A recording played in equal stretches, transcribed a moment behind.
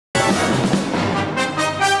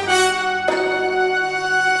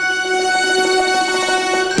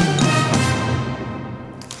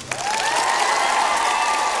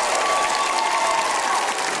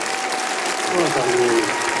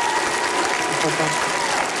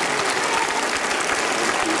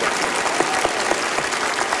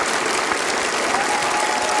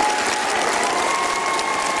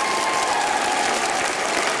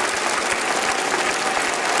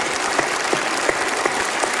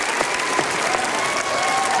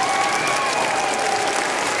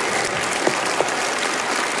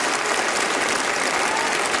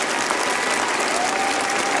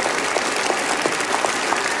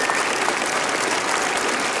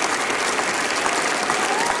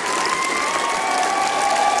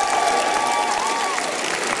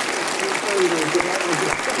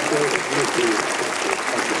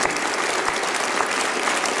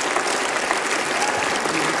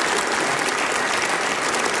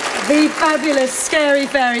The fabulous Scary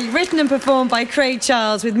Fairy, written and performed by Craig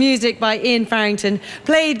Charles with music by Ian Farrington,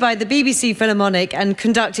 played by the BBC Philharmonic and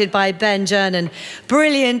conducted by Ben Jernan.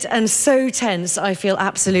 Brilliant and so tense, I feel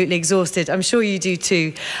absolutely exhausted. I'm sure you do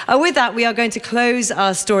too. With that, we are going to close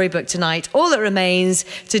our storybook tonight. All that remains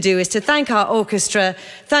to do is to thank our orchestra,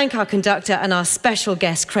 thank our conductor and our special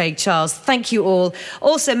guest, Craig Charles. Thank you all.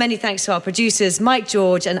 Also, many thanks to our producers, Mike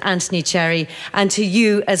George and Anthony Cherry, and to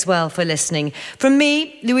you as well for listening. From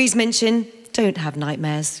me, Louise Minchin, don't have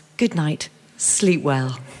nightmares. Good night. Sleep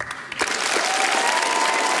well.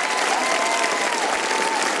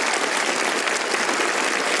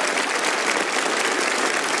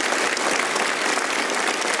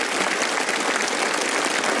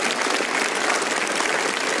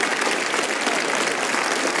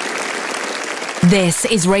 This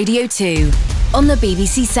is Radio 2 on the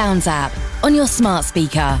BBC Sounds app, on your smart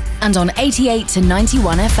speaker and on 88 to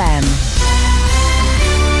 91 FM.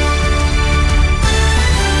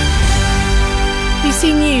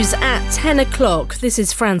 BBC News at 10 o'clock. This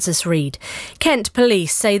is Francis Reid. Kent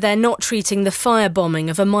police say they're not treating the firebombing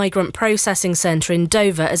of a migrant processing centre in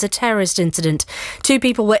Dover as a terrorist incident. 2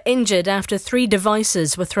 people were injured after 3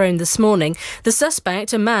 devices were thrown this morning. The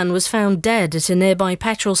suspect, a man, was found dead at a nearby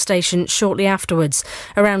petrol station shortly afterwards.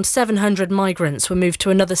 Around 700 migrants were moved to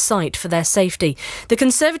another site for their safety. The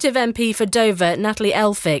Conservative MP for Dover, Natalie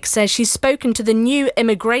Elphicke, says she's spoken to the new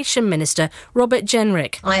Immigration Minister, Robert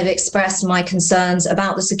Jenrick. I have expressed my concerns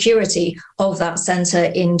about the security of that centre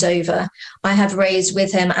in Dover. I have raised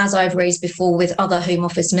with him, as I've raised before with other Home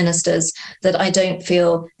Office ministers, that I don't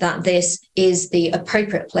feel that this is the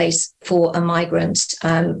appropriate place for a migrant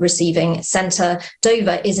receiving centre.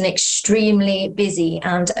 Dover is an extremely busy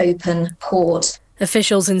and open port.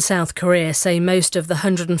 Officials in South Korea say most of the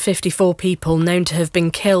 154 people known to have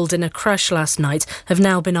been killed in a crush last night have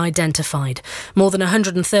now been identified. More than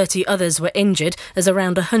 130 others were injured as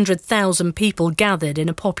around 100,000 people gathered in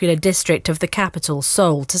a popular district of the capital,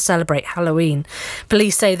 Seoul, to celebrate Halloween.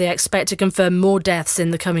 Police say they expect to confirm more deaths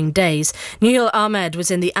in the coming days. Nuhil Ahmed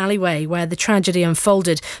was in the alleyway where the tragedy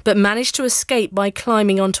unfolded, but managed to escape by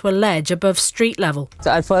climbing onto a ledge above street level.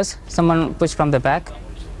 So at first, someone pushed from the back.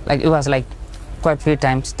 It was quite a few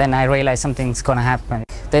times. Then I realized something's gonna happen.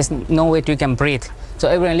 There's no way you can breathe. So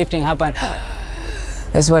everyone lifting up and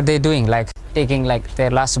that's what they're doing, taking their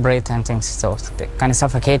last breath and things. So they're kind of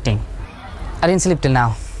suffocating. I didn't sleep till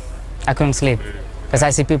now. I couldn't sleep because I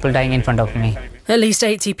see people dying in front of me. At least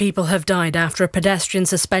 80 people have died after a pedestrian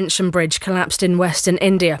suspension bridge collapsed in western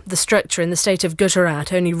India. The structure in the state of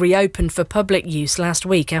Gujarat only reopened for public use last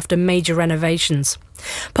week after major renovations.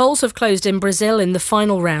 Polls have closed in Brazil in the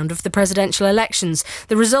final round of the presidential elections.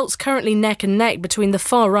 The results currently neck and neck between the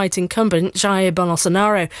far-right incumbent Jair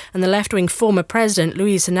Bolsonaro and the left-wing former president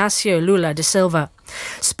Luiz Inácio Lula da Silva.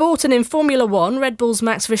 Sport, and in Formula 1, Red Bull's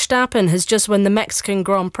Max Verstappen has just won the Mexican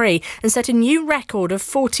Grand Prix and set a new record of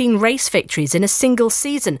 14 race victories in a single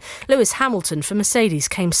season. Lewis Hamilton for Mercedes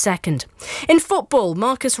came second. In football,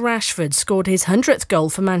 Marcus Rashford scored his 100th goal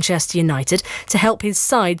for Manchester United to help his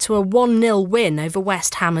side to a 1-0 win over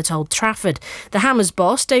West Ham at Old Trafford. The Hammers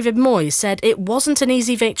boss, David Moyes, said it wasn't an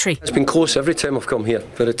easy victory. It's been close every time I've come here,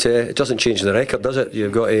 but it doesn't change the record, does it?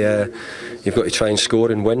 You've got to try and score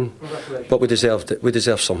and win, but we deserved it. We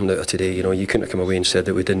deserve something out of today. You couldn't have come away and said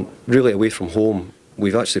that we didn't. Really, away from home,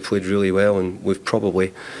 we've actually played really well, and we've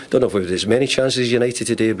probably, don't know if we've had as many chances as United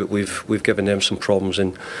today, but we've given them some problems,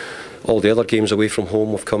 and all the other games away from home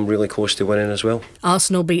have come really close to winning as well.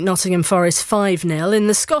 Arsenal beat Nottingham Forest 5-0. In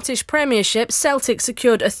the Scottish Premiership, Celtic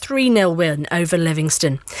secured a 3-0 win over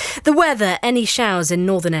Livingston. The weather, any showers in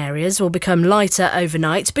northern areas will become lighter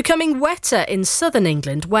overnight, becoming wetter in southern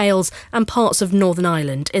England, Wales and parts of Northern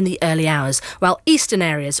Ireland in the early hours, while eastern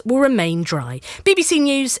areas will remain dry. BBC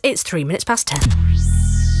News, it's 3 minutes past 10.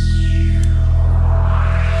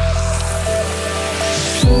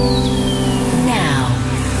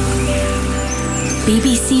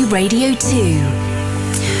 BBC Radio 2.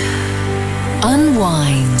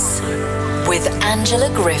 Unwinds with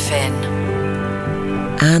Angela Griffin.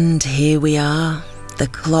 And here we are. The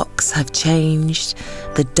clocks have changed.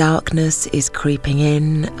 The darkness is creeping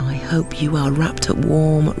in. I hope you are wrapped up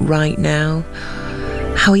warm right now.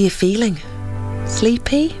 How are you feeling?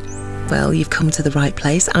 Sleepy? Well, you've come to the right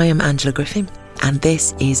place. I am Angela Griffin, and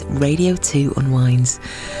this is Radio 2 Unwinds.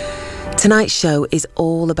 Tonight's show is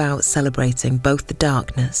all about celebrating both the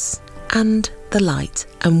darkness and the light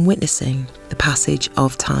and witnessing the passage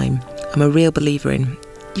of time. I'm a real believer in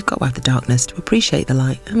you've got to have the darkness to appreciate the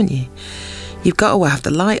light, haven't you? You've got to have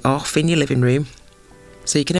the light off in your living room so you can